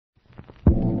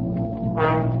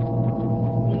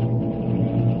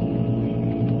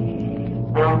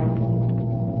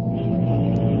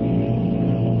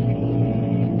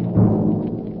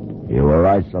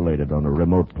isolated on a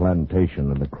remote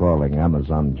plantation in the crawling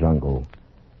Amazon jungle,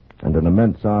 and an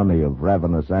immense army of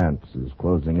ravenous ants is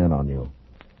closing in on you,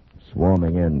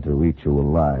 swarming in to eat you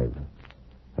alive.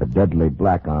 A deadly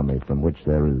black army from which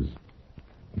there is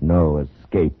no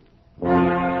escape.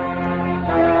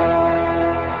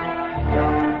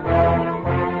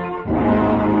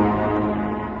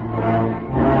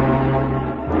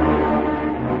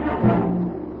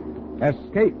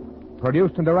 Escape,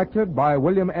 produced and directed by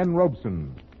William N.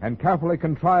 Robeson, and carefully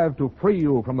contrived to free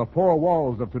you from the four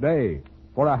walls of today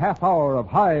for a half hour of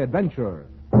high adventure.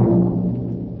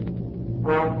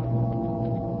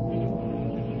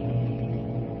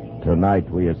 Tonight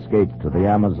we escape to the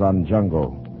Amazon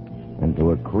jungle and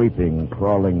to a creeping,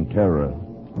 crawling terror,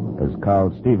 as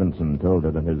Carl Stevenson told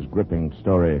it in his gripping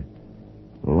story,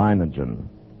 Leiningen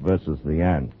versus the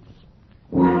Ants.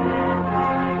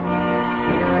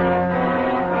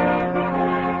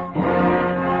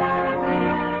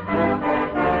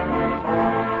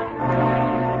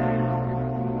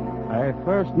 I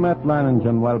first met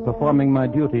Leiningen while performing my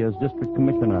duty as district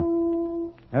commissioner.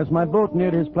 As my boat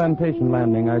neared his plantation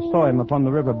landing, I saw him upon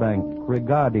the riverbank,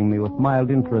 regarding me with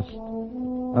mild interest.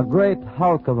 A great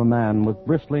hulk of a man with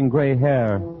bristling gray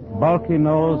hair, bulky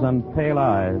nose, and pale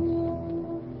eyes.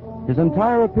 His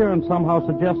entire appearance somehow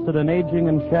suggested an aging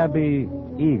and shabby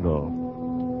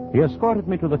eagle. He escorted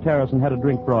me to the terrace and had a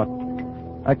drink brought.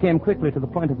 I came quickly to the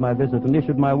point of my visit and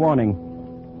issued my warning.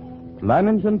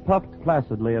 Leiningen puffed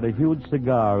placidly at a huge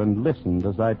cigar and listened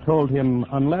as I told him,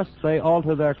 unless they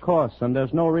alter their course, and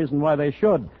there's no reason why they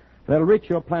should, they'll reach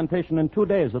your plantation in 2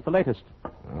 days at the latest.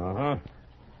 Uh-huh.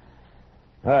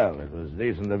 Well, it was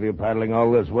decent of you paddling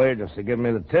all this way just to give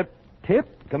me the tip.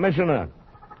 Tip? Commissioner,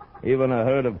 even a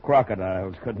herd of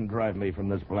crocodiles couldn't drive me from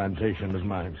this plantation of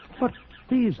mine. But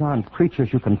these aren't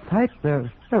creatures you can fight.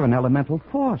 They're an elemental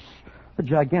force, a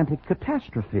gigantic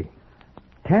catastrophe.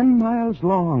 10 miles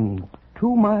long,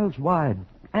 2 miles wide.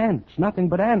 Ants, nothing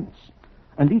but ants.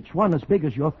 And each one as big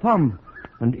as your thumb.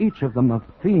 And each of them a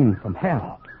fiend from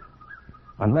hell.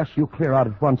 Unless you clear out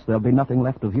at once, there'll be nothing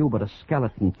left of you but a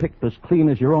skeleton picked as clean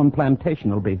as your own plantation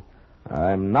will be.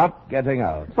 I'm not getting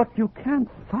out. But you can't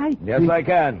fight. Yes, I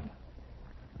can.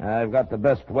 I've got the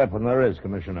best weapon there is,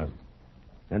 Commissioner.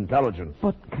 Intelligence.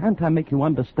 But can't I make you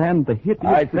understand the hideous...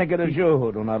 I think it is you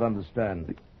who do not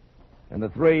understand. In the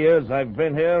 3 years I've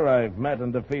been here, I've met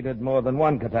and defeated more than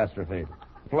one catastrophe.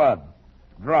 Flood,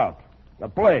 drought, the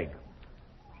plague.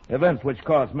 Events which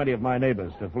caused many of my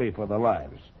neighbors to flee for their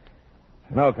lives.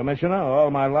 No, Commissioner, all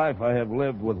my life I have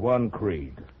lived with one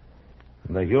creed.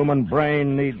 The human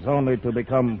brain needs only to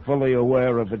become fully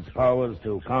aware of its powers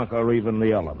to conquer even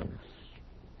the elements.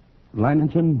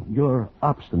 Leiningen, your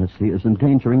obstinacy is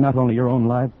endangering not only your own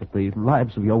life, but the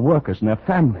lives of your workers and their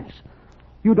families.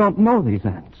 You don't know these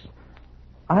ants.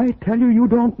 I tell you, you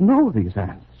don't know these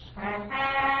ants.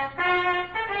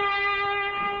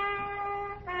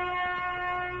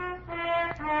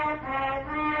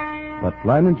 But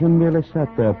Leiningen merely sat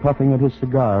there, puffing at his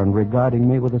cigar and regarding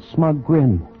me with a smug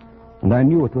grin, and I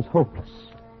knew it was hopeless.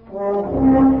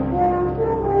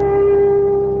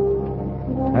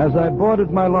 As I boarded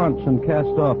my launch and cast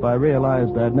off, I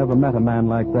realized I'd never met a man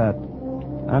like that.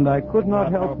 And I could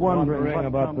not help wondering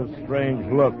about the strange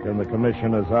look in the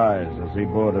commissioner's eyes as he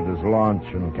boarded his launch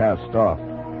and cast off.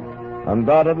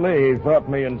 Undoubtedly, he thought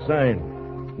me insane.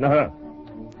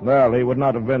 Well, he would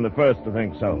not have been the first to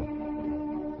think so.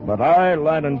 But I,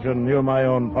 Leiningen, knew my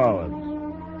own powers.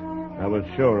 I was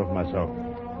sure of myself.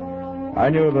 I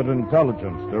knew that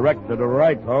intelligence, directed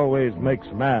aright, always makes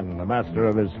man the master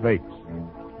of his fate.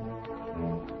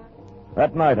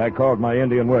 That night, I called my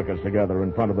Indian workers together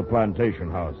in front of the plantation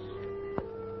house.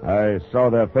 I saw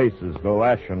their faces go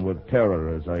ashen with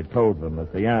terror as I told them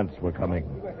that the ants were coming.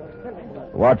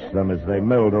 Watched them as they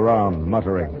milled around,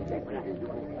 muttering.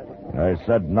 I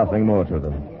said nothing more to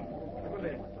them.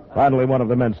 Finally, one of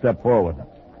the men stepped forward.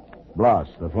 Blas,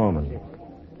 the foreman.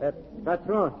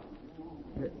 Patron,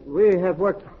 we have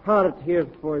worked hard here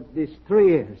for these 3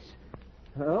 years.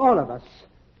 All of us.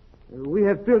 We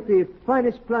have built the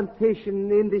finest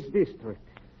plantation in this district.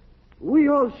 We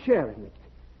all share in it.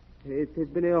 It has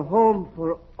been a home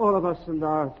for all of us and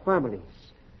our families.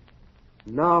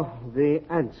 Now the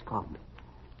ants come.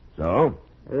 So?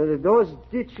 Those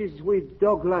ditches we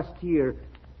dug last year,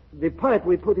 the pipe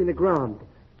we put in the ground,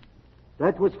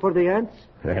 that was for the ants?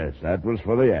 Yes, that was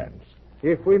for the ants.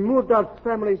 If we moved our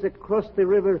families across the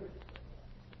river,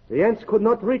 the ants could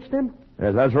not reach them?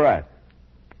 Yes, that's right.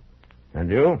 And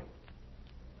you?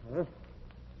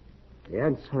 The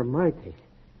ants are mighty.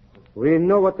 We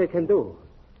know what they can do.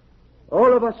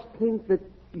 All of us think that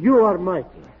you are mighty.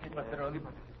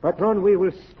 Patron, we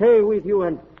will stay with you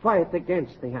and fight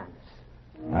against the ants.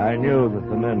 I knew that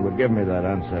the men would give me that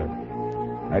answer.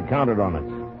 I counted on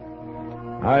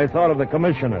it. I thought of the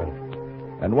commissioner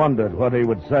and wondered what he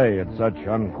would say at such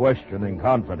unquestioning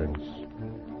confidence.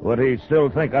 Would he still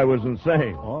think I was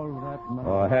insane? All that night,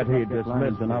 Or had he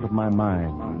dismissed been out of my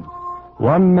mind.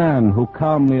 One man who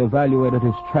calmly evaluated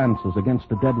his chances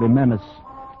against a deadly menace,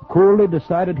 coolly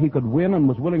decided he could win and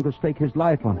was willing to stake his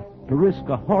life on it, to risk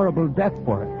a horrible death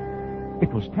for it.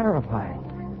 It was terrifying.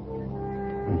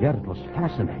 And yet it was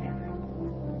fascinating.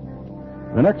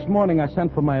 The next morning I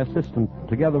sent for my assistant.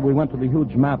 Together we went to the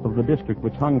huge map of the district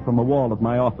which hung from a wall of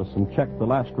my office and checked the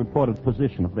last reported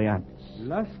position of the ants.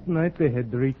 Last night they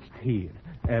had reached here,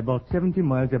 about 70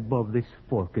 miles above this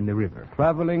fork in the river.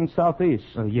 Traveling southeast.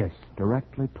 Yes.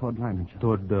 Directly toward Leiningen.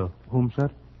 Toward whom, sir?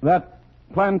 That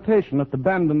plantation at the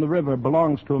bend in the river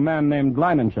belongs to a man named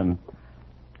Leiningen.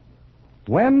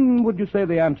 When would you say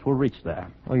the ants will reach there?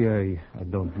 Oh, yeah, I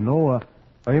don't know.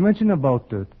 You mentioned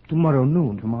about tomorrow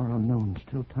noon. Tomorrow noon,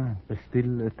 still time.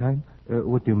 Still time?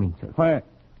 What do you mean, sir? Why,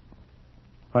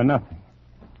 nothing.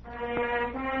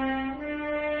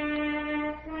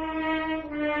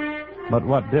 But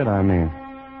what did I mean?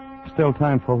 Still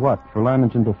time for what? For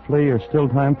Leiningen to flee, or still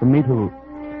time for me to...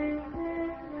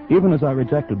 Even as I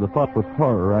rejected the thought with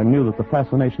horror, I knew that the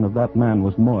fascination of that man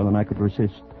was more than I could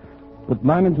resist. That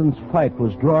Leiningen's fight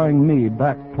was drawing me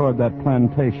back toward that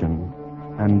plantation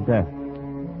and death.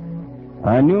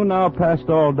 I knew now past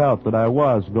all doubt that I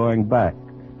was going back.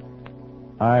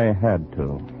 I had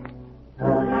to.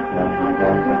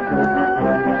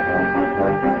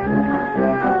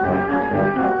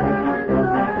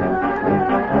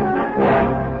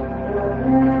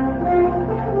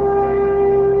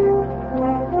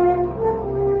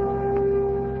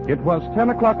 It was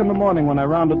 10 o'clock in the morning when I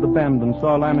rounded the bend and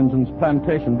saw Leiningen's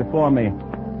plantation before me.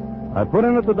 I put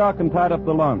in at the dock and tied up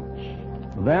the launch.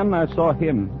 Then I saw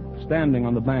him standing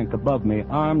on the bank above me,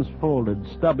 arms folded,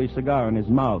 stubby cigar in his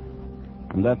mouth,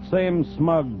 and that same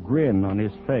smug grin on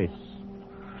his face.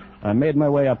 I made my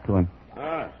way up to him.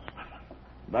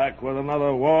 Back with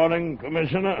another warning,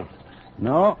 Commissioner?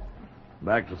 No.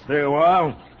 Back to stay a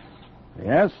while?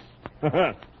 Yes.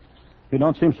 You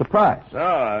don't seem surprised. No,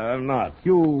 I'm not.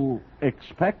 You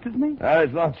expected me? I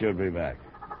thought you'd be back.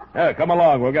 Come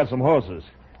along, we'll get some horses.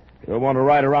 You'll want to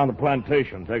ride around the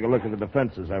plantation, take a look at the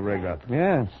defenses I've rigged up.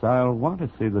 Yes, I'll want to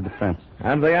see the defense.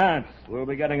 And the ants. We'll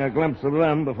be getting a glimpse of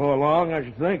them before long, I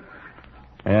should think.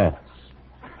 Yes,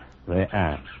 the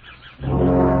ants.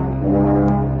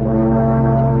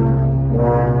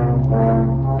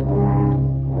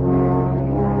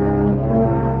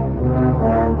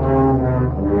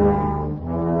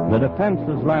 The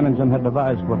defenses Leiningen had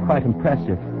devised were quite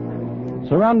impressive.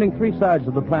 Surrounding three sides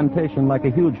of the plantation like a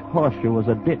huge horseshoe was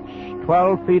a ditch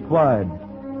 12 feet wide.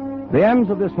 The ends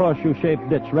of this horseshoe-shaped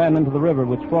ditch ran into the river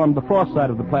which formed the fourth side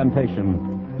of the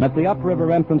plantation. At the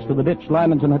upriver entrance to the ditch,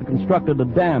 Leiningen had constructed a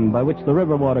dam by which the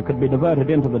river water could be diverted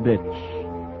into the ditch.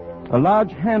 A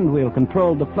large hand wheel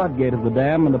controlled the floodgate of the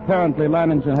dam, and apparently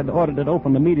Leiningen had ordered it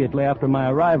opened immediately after my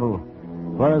arrival.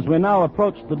 For as we now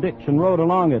approached the ditch and rode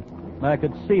along it, I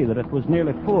could see that it was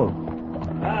nearly full.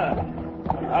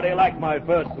 How do you like my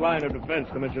first line of defense,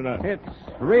 Commissioner? It's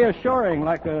reassuring,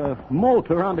 like a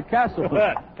moat around a castle.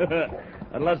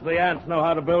 Unless the ants know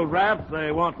how to build rafts,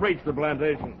 they won't reach the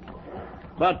plantation.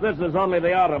 But this is only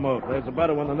the outer moat. There's a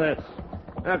better one than this.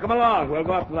 Now, come along. We'll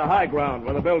go up to the high ground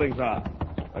where the buildings are.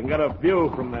 I can get a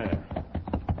view from there.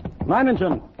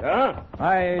 Leiningen. Huh?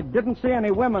 I didn't see any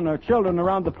women or children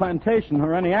around the plantation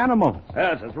or any animals.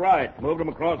 Yes, that's right. Moved them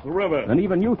across the river. And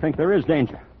even you think there is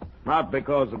danger. Not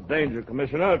because of danger,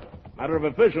 Commissioner. Matter of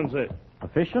efficiency.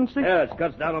 Efficiency? Yes,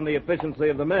 cuts down on the efficiency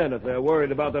of the men if they're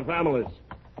worried about their families.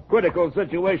 Critical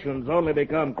situations only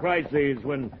become crises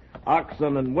when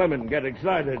oxen and women get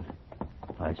excited.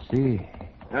 I see.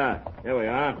 Here we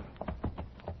are.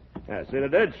 See the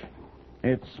ditch?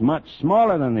 It's much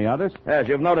smaller than the others. Yes,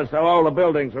 you've noticed how all the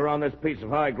buildings are on this piece of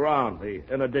high ground. The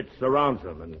inner ditch surrounds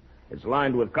them, and it's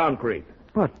lined with concrete.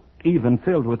 But even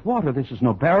filled with water, this is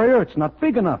no barrier. It's not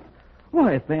big enough.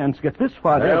 Why, if the ants get this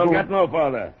far, they'll get no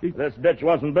farther. This ditch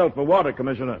wasn't built for water,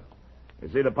 Commissioner. You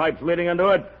see the pipes leading into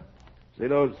it? See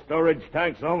those storage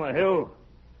tanks on the hill?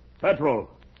 Petrol.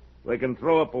 They can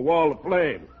throw up a wall of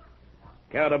flame.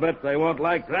 Count a bit they won't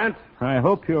like that? I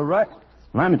hope you're right.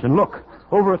 Leiningen, look.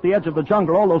 Over at the edge of the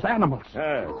jungle, all those animals.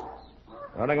 Yes.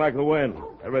 Running like the wind.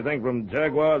 Everything from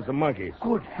jaguars to monkeys.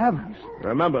 Good heavens.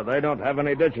 Remember, they don't have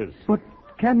any ditches. But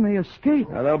can they escape?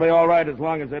 Now, they'll be all right as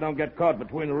long as they don't get caught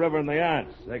between the river and the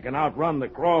ants. They can outrun the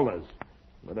crawlers.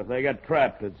 But if they get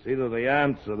trapped, it's either the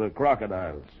ants or the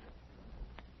crocodiles.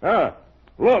 Look.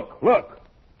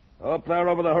 Up there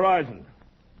over the horizon.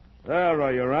 There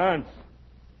are your ants.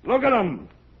 Look at them.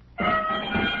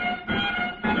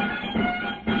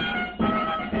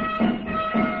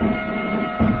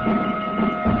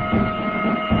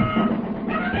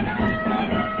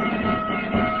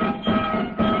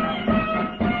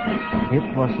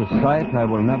 It was a sight I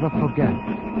will never forget.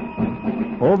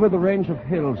 Over the range of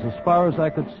hills, as far as I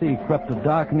could see, crept a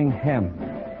darkening hem,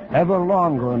 ever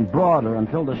longer and broader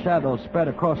until the shadows spread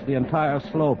across the entire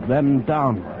slope, then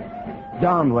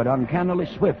downward, uncannily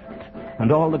swift,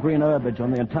 and all the green herbage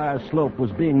on the entire slope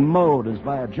was being mowed as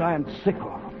by a giant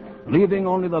sickle, leaving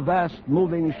only the vast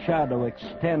moving shadow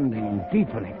extending and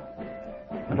deepening,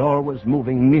 and all was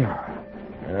moving nearer.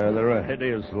 They're a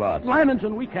hideous lot.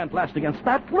 Leiningen, we can't last against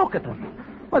that. Look at them.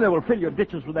 Why, they will fill your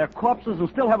ditches with their corpses and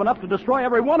still have enough to destroy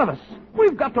every one of us.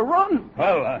 We've got to run.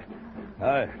 Well,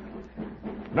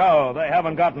 no, they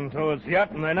haven't gotten to us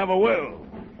yet, and they never will.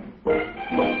 The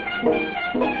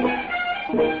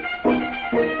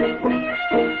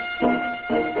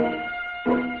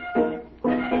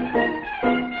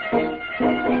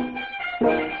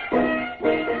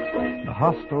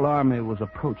hostile army was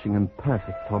approaching in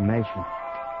perfect formation.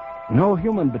 No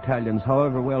human battalions,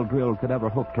 however well drilled, could ever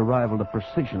hope to rival the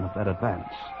precision of that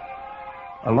advance.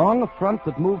 Along a front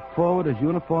that moved forward as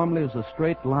uniformly as a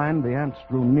straight line, the ants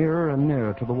drew nearer and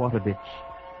nearer to the water ditch.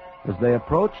 As they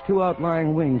approached, two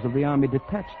outlying wings of the army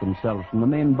detached themselves from the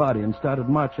main body and started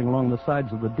marching along the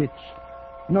sides of the ditch,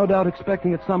 no doubt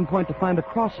expecting at some point to find a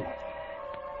crossing.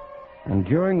 And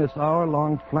during this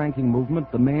hour-long flanking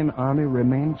movement, the main army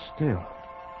remained still.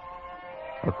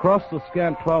 Across the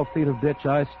scant 12 feet of ditch,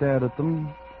 I stared at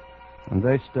them, and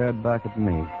they stared back at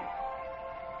me.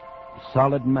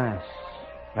 Solid mass,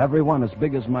 every one as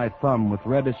big as my thumb, with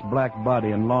reddish-black body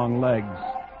and long legs.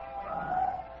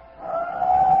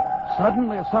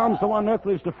 Suddenly, a sound so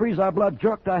unearthly as to freeze our blood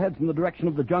jerked our heads in the direction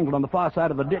of the jungle on the far side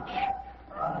of the ditch.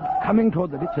 Coming toward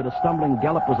the ditch at a stumbling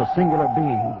gallop was a singular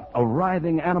being, a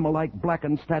writhing, animal-like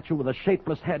blackened statue with a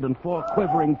shapeless head and 4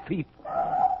 quivering feet.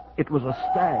 It was a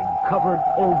stag, covered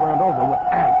over and over with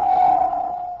ants.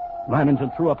 Leiningen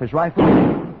threw up his rifle,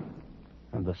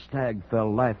 and the stag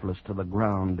fell lifeless to the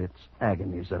ground, its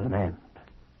agonies at an end.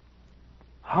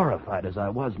 Horrified as I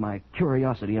was, my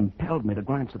curiosity impelled me to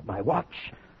glance at my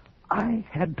watch. I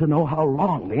had to know how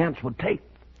long the ants would take.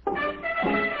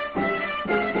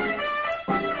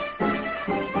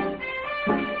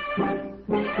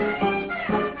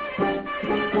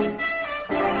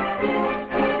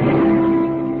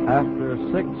 After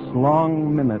 6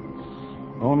 long minutes,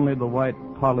 only the white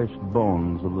polished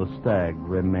bones of the stag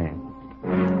remained.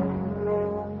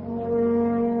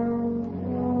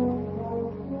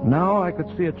 Now I could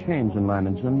see a change in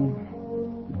Leiningen.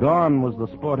 Gone was the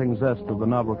sporting zest of the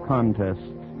novel contest.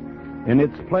 In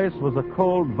its place was a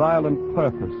cold, violent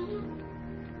purpose.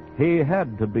 He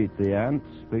had to beat the ants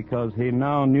because he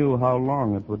now knew how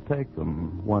long it would take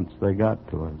them once they got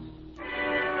to us.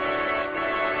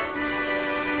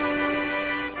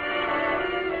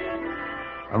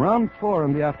 Around 4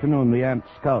 in the afternoon, the ant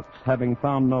scouts, having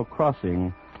found no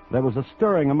crossing, there was a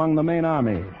stirring among the main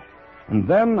army. And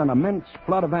then an immense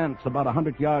flood of ants about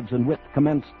 100 yards in width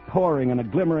commenced pouring in a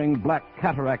glimmering black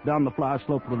cataract down the far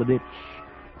slope of the ditch.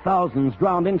 Thousands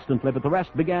drowned instantly, but the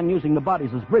rest began using the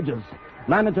bodies as bridges.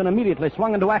 Leiningen immediately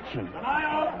swung into action.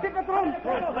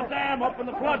 Close the dam, open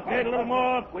the floodgate a little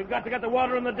more. We've got to get the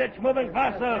water in the ditch moving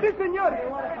faster.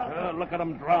 Look at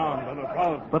them drowned, little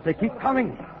close. But they keep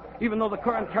coming. Even though the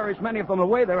current carries many of them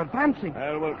away, they're advancing.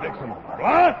 Well, we'll fix them.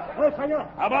 What? Yes, senor.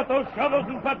 How about those shovels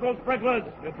and petrol sprinklers?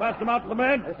 You passed them out to the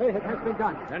men? Yes, it has been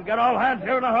done. Then get all hands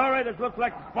here in a hurry. This looks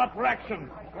like the spot for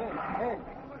action.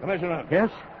 Commissioner.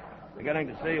 Yes? Beginning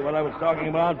to see what I was talking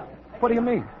about? What do you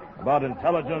mean? About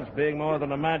intelligence being more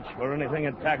than a match for anything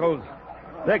it tackles.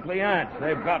 Take the ants.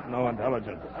 They've got no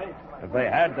intelligence. If they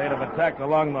had, they'd have attacked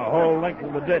along the whole length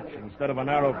of the ditch instead of a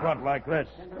narrow front like this.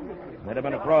 They'd have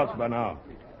been across by now.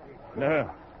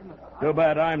 Too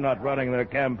bad I'm not running their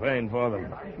campaign for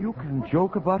them. You can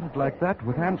joke about it like that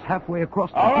with ants halfway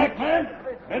across the All ditch? right, men.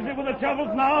 Busy with the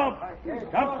shovels now.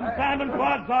 Dump some sand and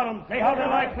quads on them. See how they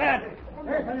like that.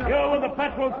 You with the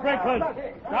petrol sprinklers.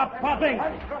 Stop popping.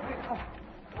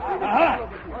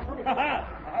 Aha!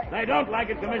 They don't like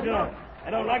it, Commissioner.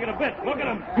 They don't like it a bit. Look at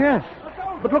them. Yes,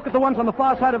 but look at the ones on the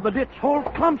far side of the ditch. Whole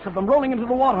clumps of them rolling into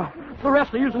the water. The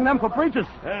rest are using them for bridges.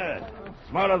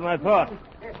 Smarter than I thought.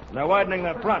 They're widening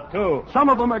their front, too. Some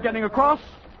of them are getting across.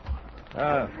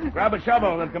 Grab a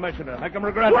shovel, then, Commissioner. Make him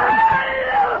regret it.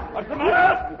 What's the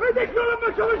matter?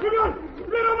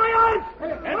 Little my eyes!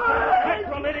 It's the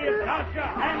petrol, idiot! Douse your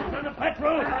hands in the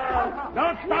petrol!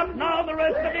 Don't stop now, the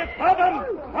rest of you! Stop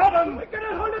him! Stop him! We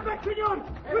cannot hold it back, senor!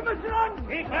 We must run!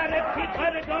 Keep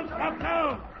at it! Don't stop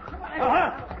now!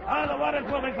 The water's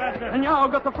moving faster. Senor,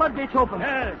 got the floodgates open.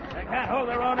 Yes, they can't hold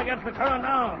their own against the current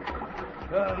now.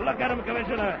 Look at him,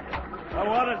 Commissioner. The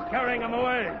water's carrying him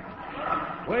away.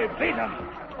 We've beat him.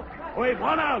 We've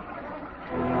won out.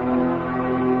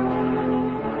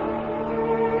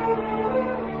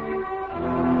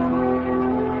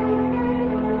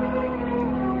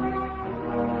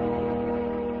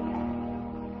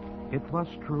 It was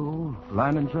true.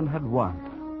 Leiningen had won.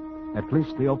 At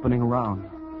least the opening round.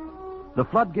 The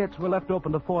floodgates were left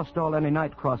open to forestall any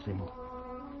night crossing.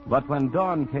 But when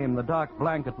dawn came, the dark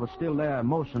blanket was still there,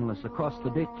 motionless across the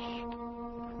ditch.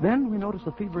 Then we noticed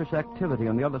a feverish activity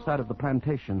on the other side of the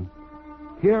plantation.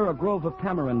 Here, a grove of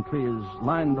tamarind trees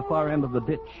lined the far end of the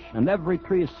ditch, and every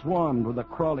tree swarmed with the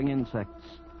crawling insects.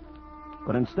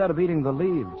 But instead of eating the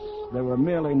leaves, they were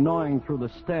merely gnawing through the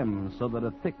stems so that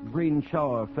a thick green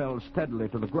shower fell steadily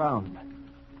to the ground.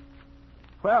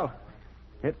 Well,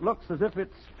 it looks as if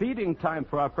it's feeding time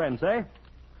for our friends, eh?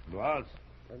 Boss,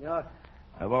 Senor.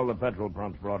 have all the petrol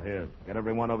pumps brought here. Get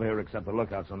everyone over here except the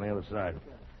lookouts on the other side.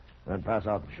 Then pass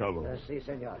out the shovels. Si,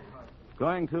 senor.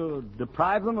 Going to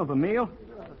deprive them of a meal?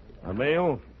 A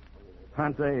meal?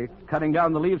 Aren't they cutting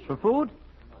down the leaves for food?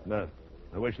 No.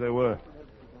 I wish they were.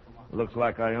 Looks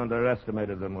like I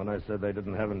underestimated them when I said they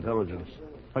didn't have intelligence.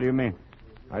 What do you mean?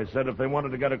 I said if they wanted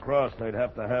to get across, they'd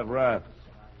have to have rafts.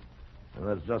 And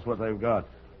that's just what they've got.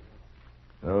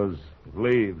 Those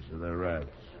leaves are their rafts.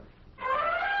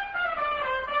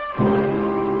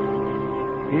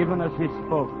 Even as he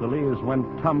spoke, the leaves went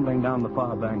tumbling down the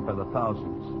far bank by the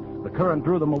thousands. The current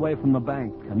drew them away from the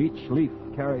bank, and each leaf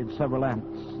carried several ants.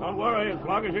 Don't worry. As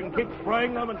long as you can keep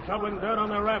spraying them and shoveling dirt on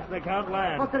their rafts, they can't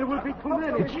land. But there will be too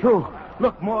many. It's true.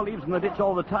 Look, more leaves in the ditch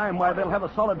all the time. Why, they'll have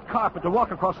a solid carpet to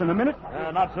walk across in a minute.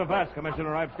 Not so fast,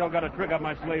 Commissioner. I've still got a trick up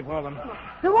my sleeve for them.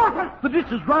 The water! The ditch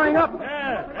is drying up.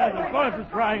 Yes, of course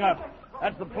it's drying up.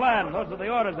 That's the plan. Those are the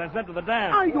orders I sent to the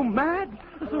dam. Are you mad?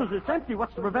 As soon as it's empty,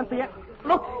 what's to prevent the...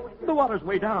 Look, the water's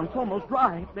way down. It's almost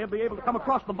dry. They'll be able to come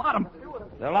across the bottom.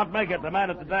 They'll not make it. The man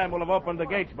at the dam will have opened the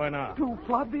gates by now. To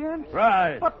flood the ants?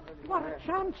 Right. But what a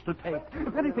chance to take.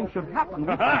 If anything should happen...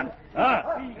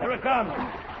 Here it comes.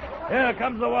 Here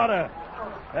comes the water.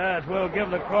 Yes, we'll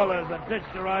give the crawlers a ditch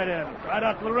to ride in. Right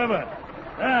out to the river.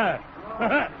 There.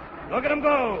 Look at them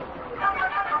go.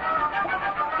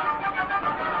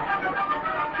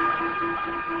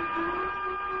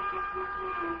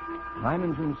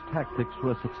 Leiningen's tactics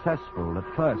were successful at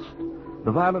first.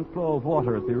 The violent flow of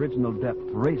water at the original depth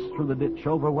raced through the ditch,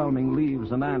 overwhelming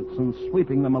leaves and ants and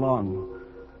sweeping them along.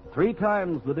 3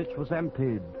 times the ditch was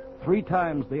emptied. 3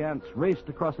 times the ants raced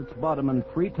across its bottom, and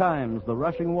 3 times the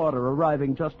rushing water,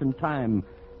 arriving just in time,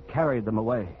 carried them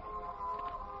away.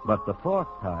 But the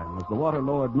 4th time, as the water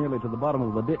lowered nearly to the bottom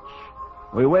of the ditch,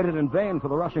 we waited in vain for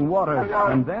the rushing water,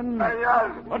 and then...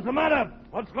 What's the matter?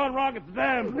 What's gone wrong at the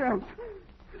dam?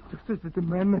 Just as the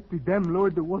man at the dam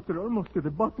lowered the water almost to the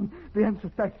bottom, the ants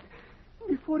attacked.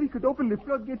 Before he could open the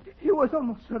floodgate, he was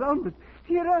almost surrounded.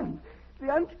 He ran.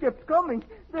 The ants kept coming.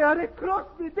 They are across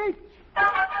the ditch.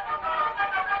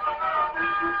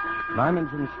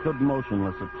 Leiningen stood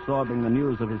motionless, absorbing the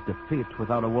news of his defeat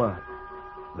without a word.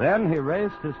 Then he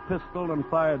raised his pistol and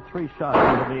fired 3 shots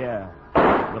into the air.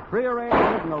 The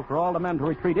prearranged signal for all the men to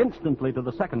retreat instantly to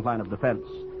the second line of defense.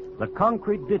 The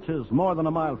concrete ditches more than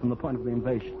a mile from the point of the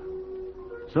invasion.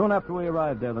 Soon after we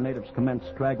arrived there, the natives commenced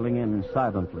straggling in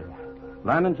silently.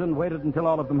 Leiningen waited until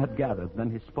all of them had gathered.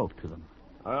 Then he spoke to them.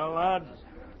 Well, lads,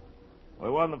 we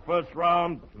won the first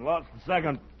round and lost the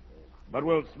second. But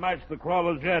we'll smash the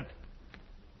crawlers yet.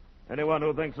 Anyone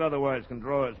who thinks otherwise can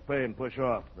draw his pay and push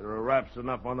off. There are rafts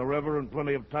enough on the river and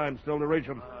plenty of time still to reach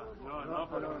them.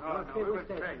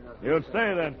 You'll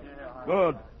stay then.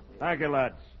 Good. Thank you,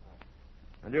 lads.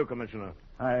 And you, Commissioner?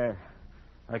 I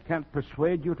can't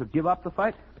persuade you to give up the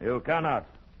fight? You cannot.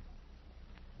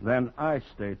 Then I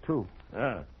stay, too.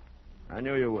 Yeah. I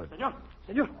knew you would. Senor,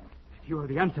 you are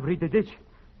the ants have reached the ditch.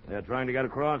 They're trying to get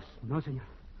across? No, senor.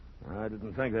 I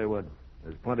didn't think they would.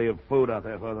 There's plenty of food out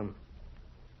there for them.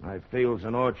 My fields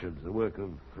and orchards, the work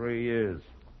of 3 years.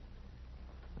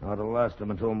 Ought to last them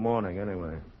until morning,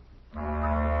 anyway.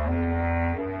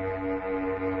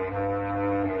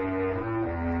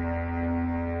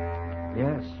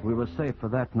 Yes, we were safe for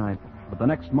that night. But the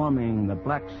next morning, the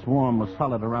black swarm was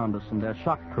solid around us, and their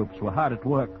shock troops were hard at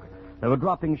work, They were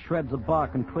dropping shreds of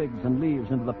bark and twigs and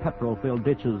leaves into the petrol-filled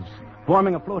ditches,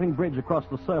 forming a floating bridge across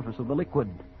the surface of the liquid.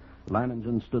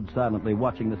 Leiningen stood silently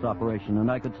watching this operation, and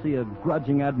I could see a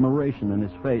grudging admiration in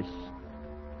his face.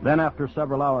 Then, after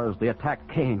several hours, the attack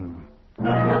came.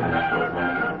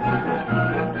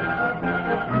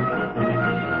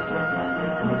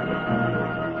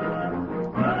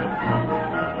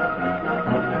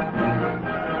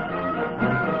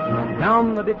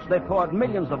 Down the ditch they poured,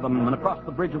 millions of them, and across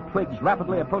the bridge of twigs,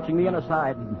 rapidly approaching the inner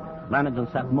side.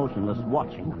 Leiningen sat motionless,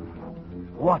 watching them.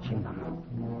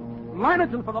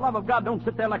 Leiningen, for the love of God, don't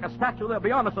sit there like a statue. They'll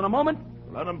be on us in a moment.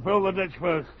 Let them fill the ditch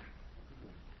first.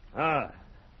 Now,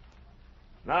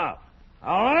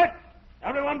 all right?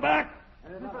 Everyone back?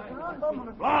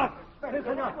 Block!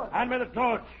 Hand me the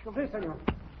torch.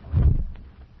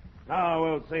 Now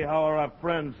we'll see how our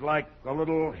friends like a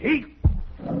little heat.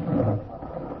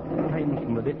 Flames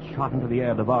from the ditch shot into the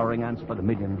air, devouring ants by the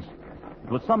millions.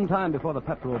 It was some time before the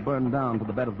petrol burned down to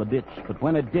the bed of the ditch, but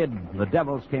when it did, the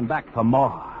devils came back for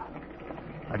more.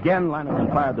 Again,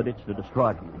 Leiningen fired the ditch to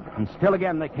destroy them. And still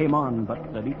again they came on, but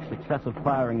at each successive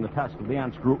firing, the task of the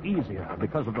ants grew easier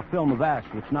because of the film of ash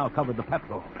which now covered the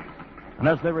petrol. And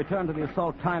as they returned to the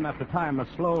assault time after time, a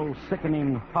slow,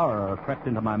 sickening horror crept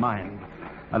into my mind.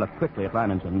 I looked quickly at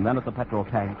Leiningen, then at the petrol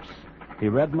tanks. He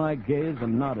read my gaze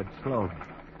and nodded slowly.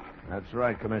 That's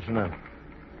right, Commissioner.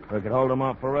 We could hold them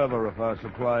off forever if our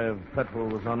supply of petrol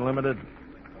was unlimited.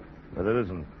 But it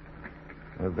isn't.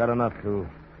 We've got enough to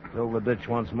fill the ditch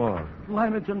once more.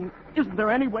 Leiningen, isn't there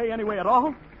any way at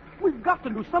all? We've got to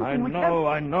do something.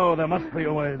 I know. There must be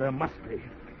a way. There must be.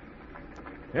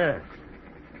 Yes.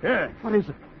 What is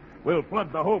it? We'll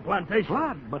flood the whole plantation.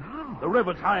 Flood? But how? The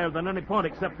river's higher than any point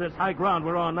except this high ground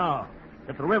we're on now.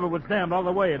 If the river was dammed all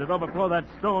the way, it'd overflow that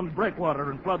stone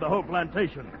breakwater and flood the whole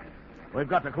plantation. We've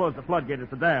got to close the floodgate at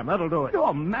the dam. That'll do it.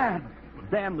 You're mad. The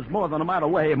dam is more than a mile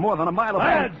away,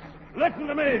 Lads, listen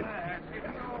to me.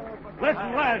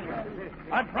 Listen, lads.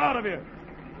 I'm proud of you.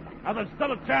 Now, there's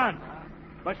still a chance.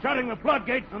 By shutting the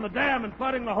floodgates from the dam and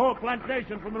flooding the whole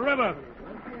plantation from the river.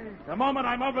 The moment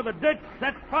I'm over the ditch,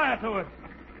 set fire to it.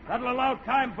 That'll allow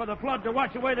time for the flood to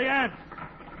wash away the ants.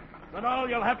 But all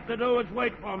you'll have to do is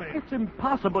wait for me. It's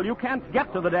impossible. You can't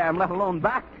get to the dam, let alone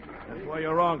back. That's where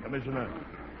you're wrong, Commissioner.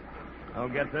 I'll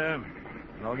get there,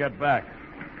 and I'll get back.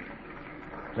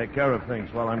 Take care of things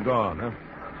while I'm gone, huh?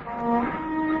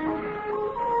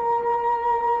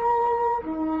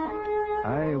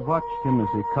 I watched him as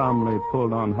he calmly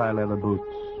pulled on high leather boots,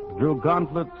 drew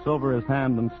gauntlets over his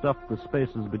hand and stuffed the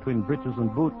spaces between breeches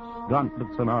and boots,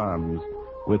 gauntlets and arms,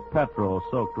 with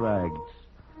petrol-soaked rags.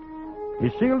 He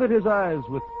shielded his eyes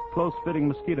with close-fitting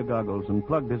mosquito goggles and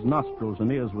plugged his nostrils and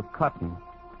ears with cotton.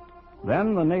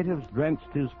 Then the natives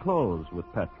drenched his clothes with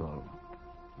petrol.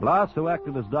 Blas, who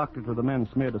acted as doctor to the men,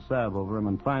 smeared a salve over him,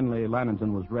 and finally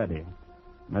Leiningen was ready.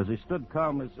 As he stood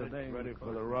calmly surveying... Ready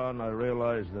for the run, I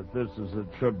realized that this is as it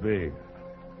should be.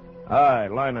 I,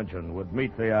 Leiningen, would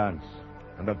meet the ants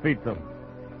and defeat them,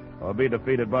 or be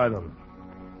defeated by them.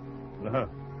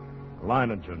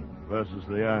 Leiningen versus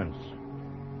the ants.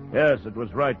 Yes, it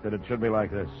was right that it should be like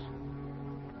this.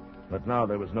 But now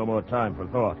there was no more time for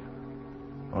thought.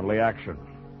 Only action.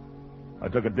 I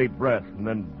took a deep breath and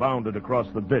then bounded across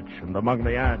the ditch and among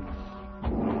the ants.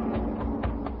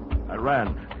 I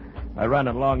ran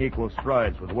in long, equal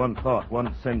strides with one thought,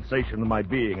 one sensation in my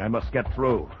being. I must get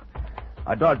through.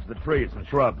 I dodged the trees and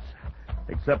shrubs.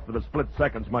 Except for the split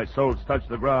seconds my soles touched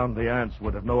the ground, the ants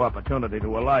would have no opportunity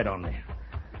to alight on me.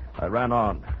 I ran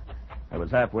on. I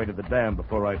was halfway to the dam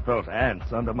before I felt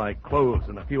ants under my clothes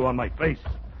and a few on my face.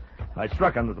 I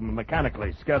struck into them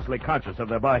mechanically, scarcely conscious of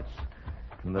their bites.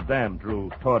 And the dam drew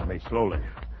toward me slowly.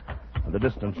 And the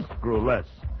distance grew less.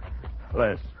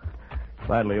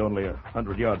 Finally, only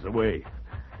 100 yards away.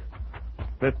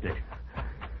 50.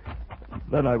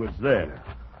 Then I was there.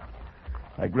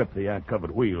 I gripped the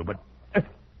ant-covered wheel, but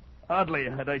hardly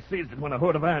had I seized it when a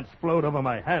horde of ants flowed over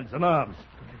my hands and arms.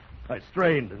 I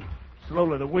strained, and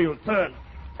slowly the wheel turned.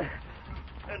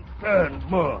 And turned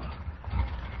more.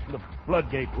 The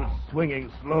floodgate was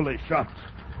swinging slowly shut.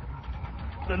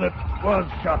 Then it was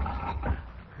shut.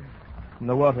 And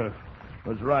the water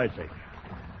was rising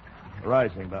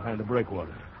behind the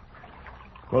breakwater.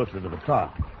 Closer to the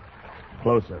top.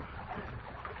 Closer.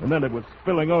 And then it was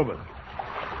spilling over.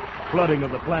 Flooding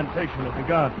of the plantation had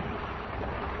begun.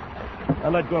 I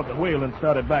let go of the wheel and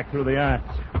started back through the ants.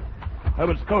 I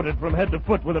was coated from head to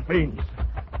foot with the fiends.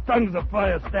 Tongues of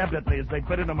fire stabbed at me as they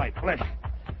bit into my flesh.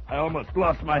 I almost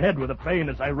lost my head with the pain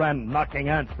as I ran, knocking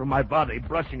ants from my body,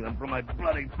 brushing them from my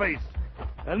bloody face.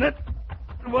 And then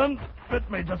one bit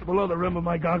me just below the rim of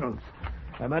my goggles.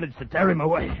 I managed to tear him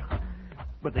away,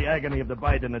 but the agony of the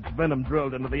bite and its venom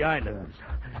drilled into the eye nerves.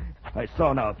 I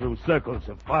saw now through circles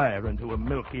of fire into a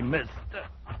milky mist.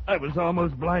 I was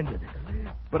almost blinded,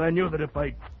 but I knew that if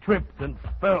I tripped and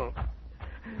fell...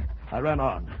 I ran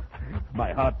on,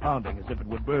 my heart pounding as if it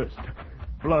would burst,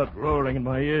 blood roaring in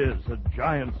my ears, a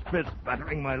giant's fist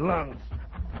battering my lungs.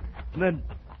 And then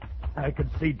I could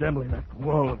see dimly that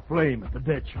wall of flame at the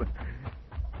ditch, but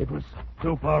it was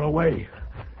too far away.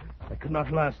 I could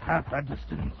not last half that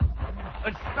distance.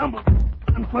 I stumbled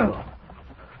and fell.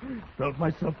 Felt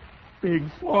myself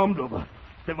being swarmed over,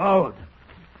 devoured.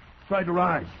 Tried to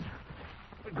rise.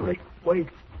 A great weight.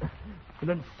 And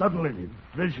then suddenly the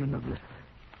vision of the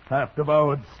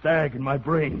half-devoured stag in my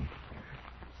brain.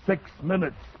 6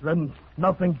 minutes, then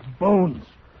nothing but bones.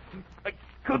 I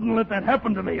couldn't let that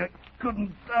happen to me. I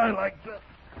couldn't die like that.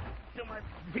 To my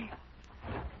feet.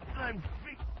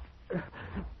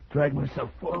 Drag myself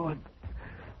forward.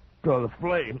 Saw the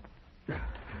flame. The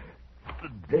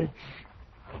ditch.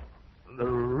 The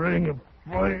ring of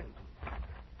flame.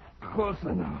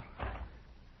 Closer now.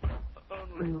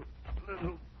 Only a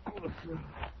little closer.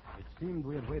 It seemed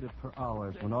we had waited for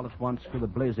hours when all at once, through the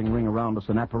blazing ring around us,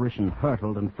 an apparition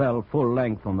hurtled and fell full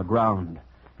length on the ground.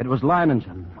 It was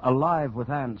Leiningen, alive with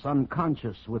ants,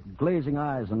 unconscious, with glazing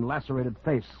eyes and lacerated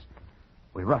face.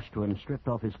 We rushed to him, stripped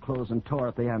off his clothes, and tore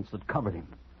at the ants that covered him.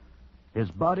 His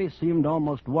body seemed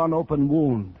almost one open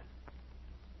wound.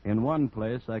 In one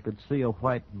place, I could see a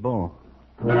white bone.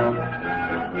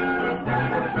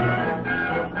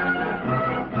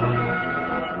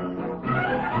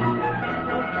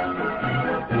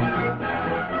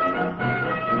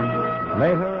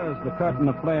 Later, as the curtain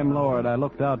of flame lowered, I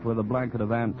looked out where the blanket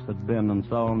of ants had been and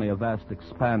saw only a vast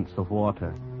expanse of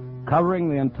water, covering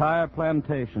the entire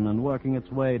plantation and working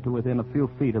its way to within a few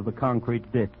feet of the concrete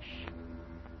ditch.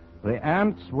 The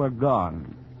ants were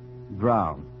gone,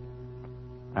 drowned,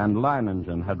 and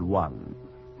Leiningen had won.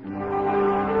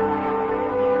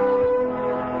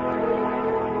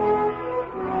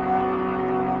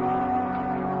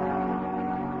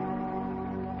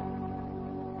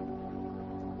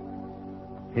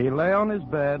 He lay on his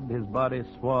bed, his body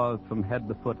swathed from head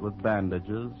to foot with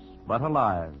bandages, but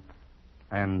alive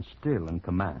and still in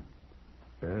command.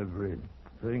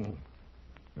 Everything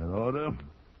in order?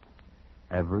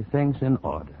 Everything's in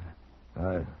order.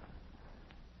 I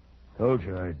told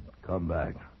you I'd come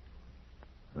back.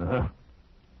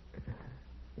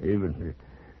 Even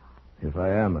if I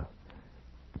am a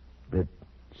bit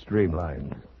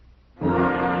streamlined.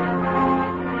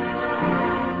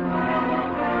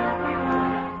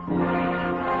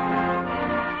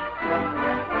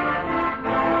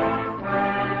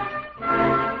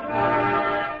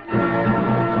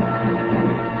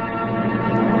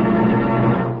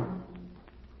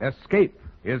 Escape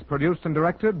is produced and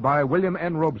directed by William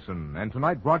N. Robeson, and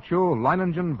tonight brought you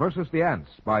Leiningen versus the Ants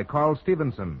by Carl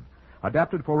Stevenson,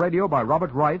 adapted for radio by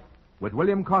Robert Wright, with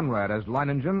William Conrad as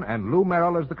Leiningen and Lou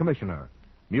Merrill as the commissioner.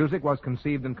 Music was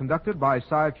conceived and conducted by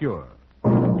Cy Cure.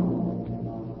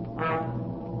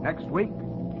 Next week...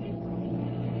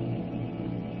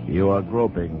 You are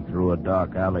groping through a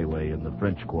dark alleyway in the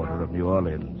French Quarter of New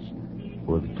Orleans,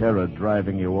 with terror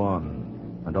driving you on.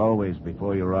 And always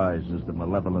before your eyes is the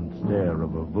malevolent stare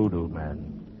of a voodoo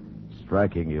man,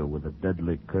 striking you with a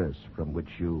deadly curse from which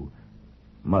you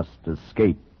must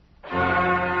escape.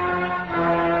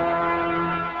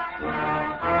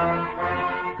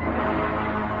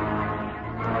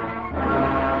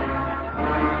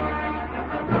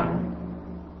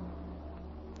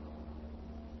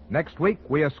 Next week,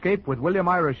 we escape with William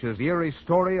Irish's eerie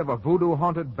story of a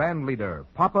voodoo-haunted band leader,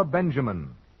 Papa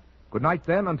Benjamin. Good night,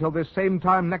 then, until this same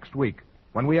time next week,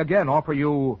 when we again offer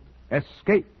you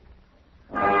Escape.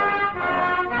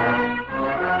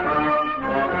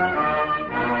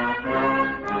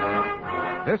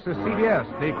 This is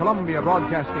CBS, the Columbia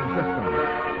Broadcasting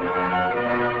System.